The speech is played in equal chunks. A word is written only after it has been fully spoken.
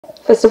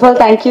First of all,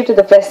 thank you to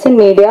the press and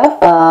media.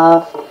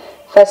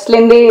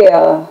 Firstly,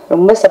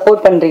 ரொம்ப support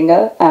பண்றீங்க.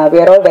 We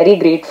are all very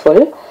grateful.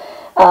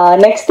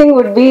 Next thing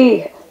would be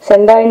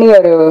செந்தாயினி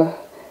ஒரு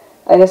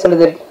என்ன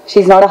சொல்றது,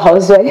 she's not a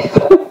housewife.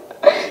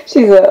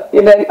 She's a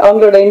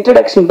அவங்களோட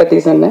introduction பத்தி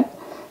சொன்னேன்.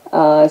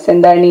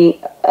 செந்தாயினி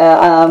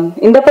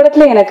இந்த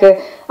படத்துல எனக்கு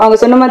அவங்க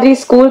சொன்ன மாதிரி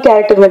ஸ்கூல்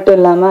கேரக்டர் மட்டும்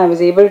இல்லாம I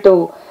was able to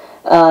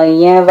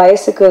என்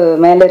வயசுக்கு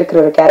மேல இருக்கிற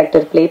ஒரு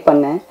கேரக்டர் ப்ளே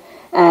பண்ணேன்.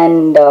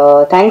 And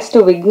thanks to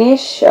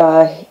Vignesh,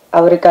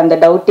 அவருக்கு அந்த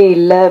டவுட்டே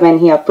இல்லை. when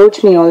he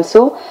approached me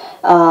also,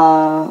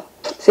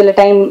 சில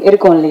டைம்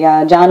இருக்கும் இல்லையா,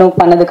 ஜானு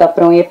பண்ணதுக்கு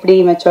அப்புறம் எப்படி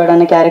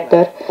மெச்சோர்டான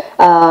கேரக்டர்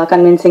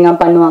கன்வின்சிங்காக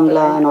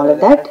பண்ணுவாங்களா and all of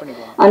that.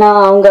 ஆனால்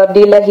அவங்க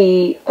அப்படி இல்லை. he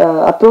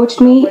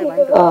approached me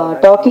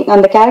talking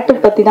அந்த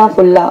கேரக்டர் பற்றி தான்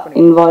ஃபுல்லாக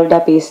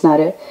இன்வால்வ்டாக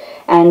பேசினாரு.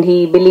 and he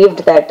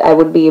believed that I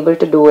would be able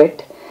to do it.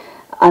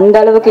 அந்த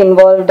அளவுக்கு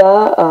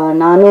இன்வால்வ்டாக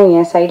நானும்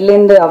என்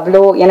சைட்லேருந்து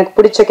அவ்வளோ எனக்கு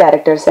பிடிச்ச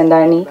character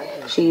செந்தாயினி.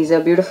 She is a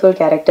beautiful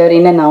character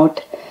in and out.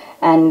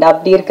 And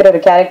அப்படி இருக்கிற ஒரு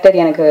கேரக்டர்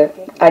எனக்கு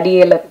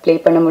அடியேல ப்ளே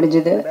பண்ண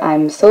முடிஞ்சுது. I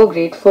am so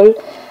grateful.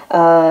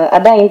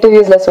 அதான்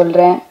இன்டர்வியூஸில்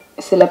சொல்கிறேன்,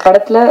 சில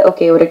படத்தில்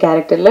ஓகே ஒரு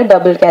கேரக்டரில்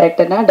டபுள்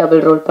கேரக்டர்னா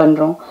டபுள் ரோல்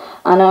பண்ணுறோம்.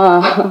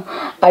 ஆனால்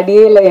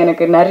அடியேல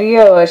எனக்கு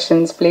நிறைய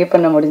வெர்ஷன்ஸ் ப்ளே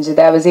பண்ண முடிஞ்சுது.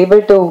 I was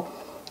able to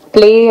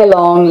play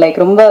along like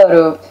ரொம்ப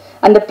ஒரு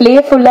அந்த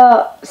பிளேஃபுல்லாக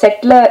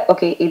செட்டில்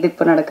ஓகே இது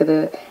இப்போ நடக்குது.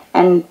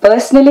 அண்ட்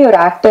பர்சனலி ஒரு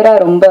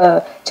ஆக்டராக ரொம்ப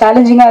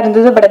சேலஞ்சிங்காக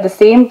இருந்தது. But at the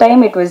same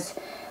time it was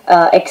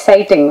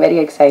exciting, very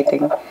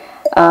exciting.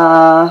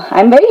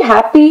 I am very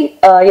happy.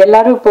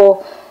 எல்லாரும் இப்போது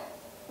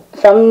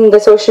from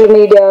the social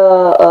media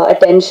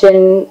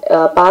attention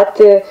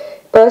பார்த்து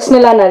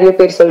பர்சனலாக நிறைய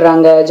பேர்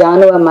சொல்கிறாங்க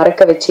ஜானுவை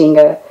மறக்க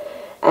வச்சிங்க.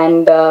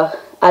 அண்ட்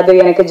அது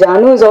எனக்கு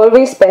Janu is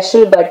always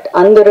special. But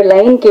அந்த ஒரு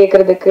லைன்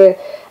கேட்குறதுக்கு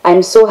I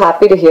am so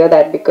happy to hear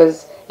that. Because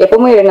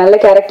எப்பவுமே ஒரு நல்ல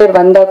கேரக்டர்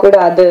வந்தா கூட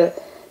அது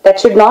that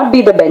should not be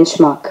the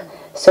benchmark.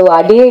 So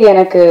adiye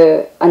எனக்கு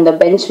அந்த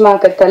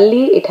பெஞ்ச்மார்க்கை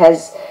தள்ளி it has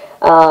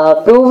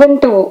proven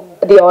to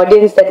the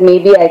audience that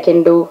maybe I can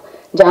do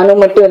Janu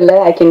மட்டும் இல்லை,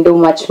 I can do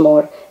much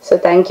more. So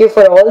thank you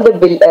for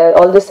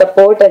all the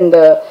support and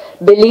the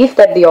belief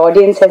that the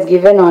audience has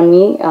given on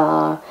me.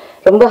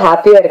 ரொம்ப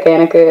ஹாப்பியாக இருக்கேன்.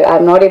 எனக்கு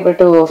I'm not able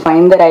to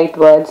find the right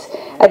words.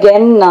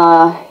 Again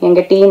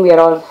எங்கள் team we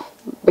are all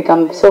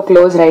become so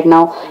close right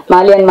now.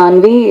 Mali and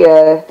Manvi,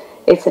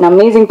 it's an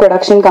amazing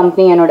production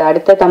company. என்னோட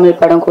அடுத்த தமிழ்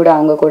படம் கூட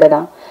அவங்க கூட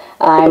தான்.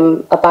 I'm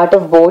a part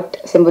of both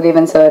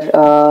Chimbu Deven sir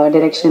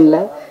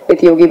டிரெக்ஷனில்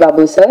with Yogi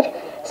Babu sir.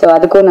 So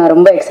அதுக்கும் நான்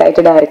ரொம்ப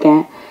எக்ஸைட்டடாக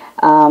இருக்கேன்.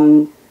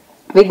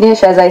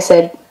 Vignesh, as I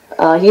said,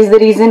 he is the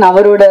reason.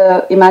 அவரோட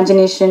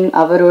இமேஜினேஷன்,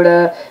 அவரோட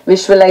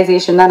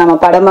விஷுவலைசேஷன் தான் நம்ம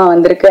படமாக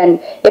வந்திருக்கு. அண்ட்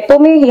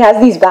எப்போவுமே he has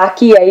these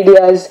wacky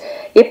ideas.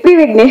 எப்படி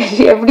விக்னேஷ்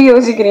எப்படி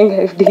யோசிக்கிறீங்க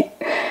எப்படி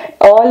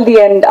ஆல் தி.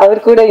 அண்ட்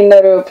அவர் கூட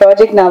இன்னொரு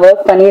ப்ராஜெக்ட் நான்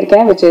ஒர்க்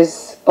பண்ணியிருக்கேன் which is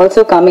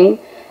also coming.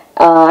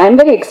 I'm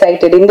very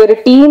excited. In the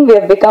team we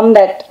have become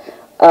that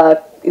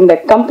in the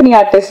company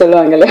artist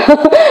சொல்லுவாங்கல்ல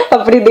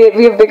அப்படி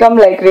we have become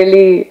like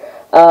really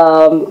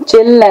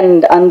chill and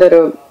under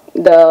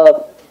the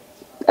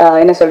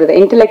என்ன சொல்றது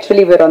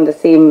intellectually we're on the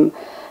same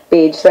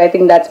page. So I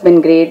think that's been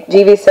great.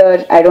 GV sir,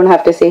 I don't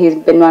have to say, he's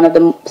been one of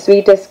the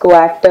sweetest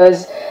co-actors.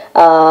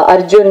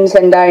 Arjun,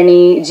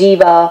 Sendani,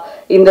 Jeeva,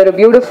 in the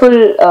beautiful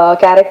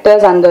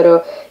characters and the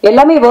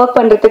எல்லாமே work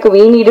பண்றதுக்கு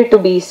we needed to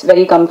be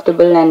very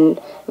comfortable. And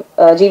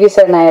GV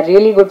sir and I are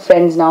really good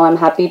friends now. I'm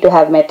happy to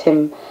have met him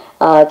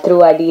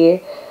through Adiye.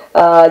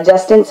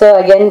 Justin sir,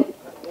 again,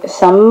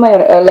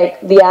 somewhere like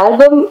the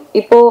album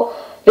இப்போ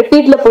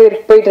ரிப்பீட்ல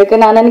போயிட்டு இருக்கு.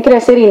 நான்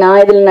நினைக்கிறேன் சரி நான்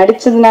இதில்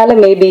நடிச்சதுனால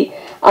maybe,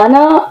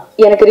 ஆனால்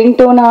எனக்கு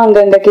ரிங்டோனா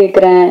அங்கங்க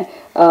கேட்குறேன்,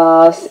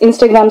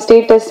 இன்ஸ்டாகிராம்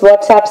ஸ்டேட்டஸ்,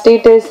 வாட்ஸ்அப்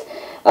ஸ்டேட்டஸ்,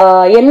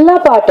 எல்லா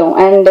பாட்டும்.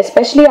 And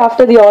especially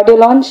after the audio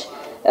launch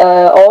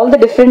all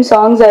the different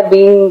songs are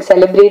being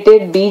celebrated.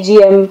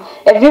 BGM,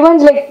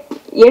 everyone's like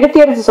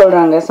எடுத்து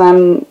சொல்றாங்க. So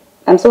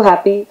I'm so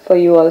happy for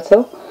you also.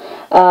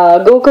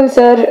 Gokul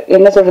sir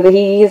என்ன சொல்றது,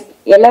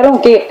 எல்லாரும்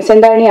ஓகே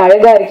செந்தாயினி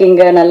அழகா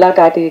இருக்கீங்க நல்லா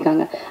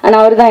காட்டியிருக்காங்க, ஆனால்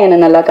அவர் தான் என்னை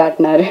நல்லா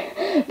காட்டினாரு.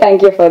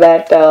 Thank you for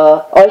that.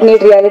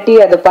 Alternate reality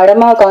அது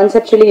படமாக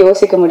கான்செப்சுவலி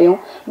யோசிக்க முடியும்,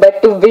 but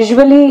to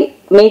visually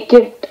make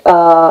it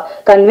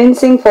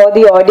convincing for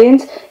the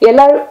audience.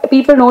 எல்லாரும்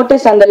பீப்புள்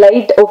நோட்டிஸ் அந்த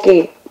லைட், ஓகே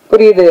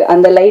புரியுது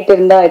அந்த லைட்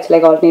இருந்தால் இட்ஸ்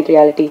லைக் ஆல்டர்னேட்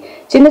ரியாலிட்டி.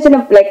 சின்ன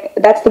சின்ன like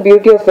that's the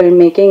beauty of film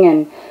making.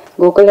 And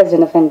Gokul has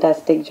done a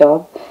fantastic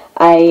job.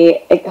 I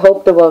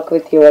hope to work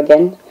with you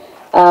again.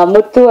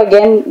 Muthu,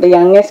 again, the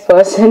youngest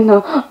person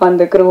on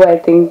the crew, I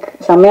think,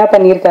 செம்மையா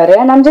பண்ணியிருக்காரு.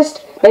 And I'm just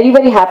very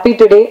very happy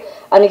today.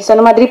 அன்னைக்கு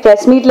சொன்ன மாதிரி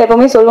press மீட்டில்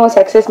எப்போவுமே சொல்லுவோம்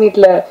success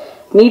மீட்டில்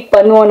meet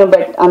பண்ணுவோன்னு,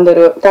 but அந்த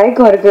ஒரு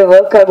தயக்கம் இருக்குது,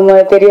 ஒர்க் ஆகுமா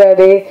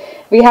தெரியாது.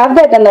 We have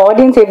that and the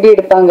audience எப்படி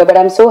எடுப்பாங்க. But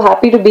I'm so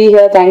happy to be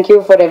here. Thank you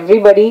for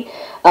everybody.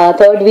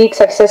 Third week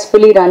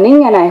successfully running,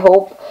 and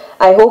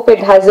I hope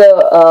it has a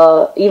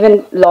even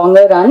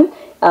longer run.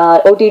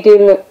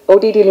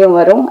 OTT-லயும்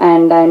வரும்,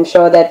 and I'm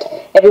sure that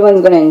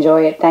everyone's going to enjoy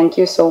it. Thank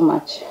you so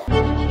much.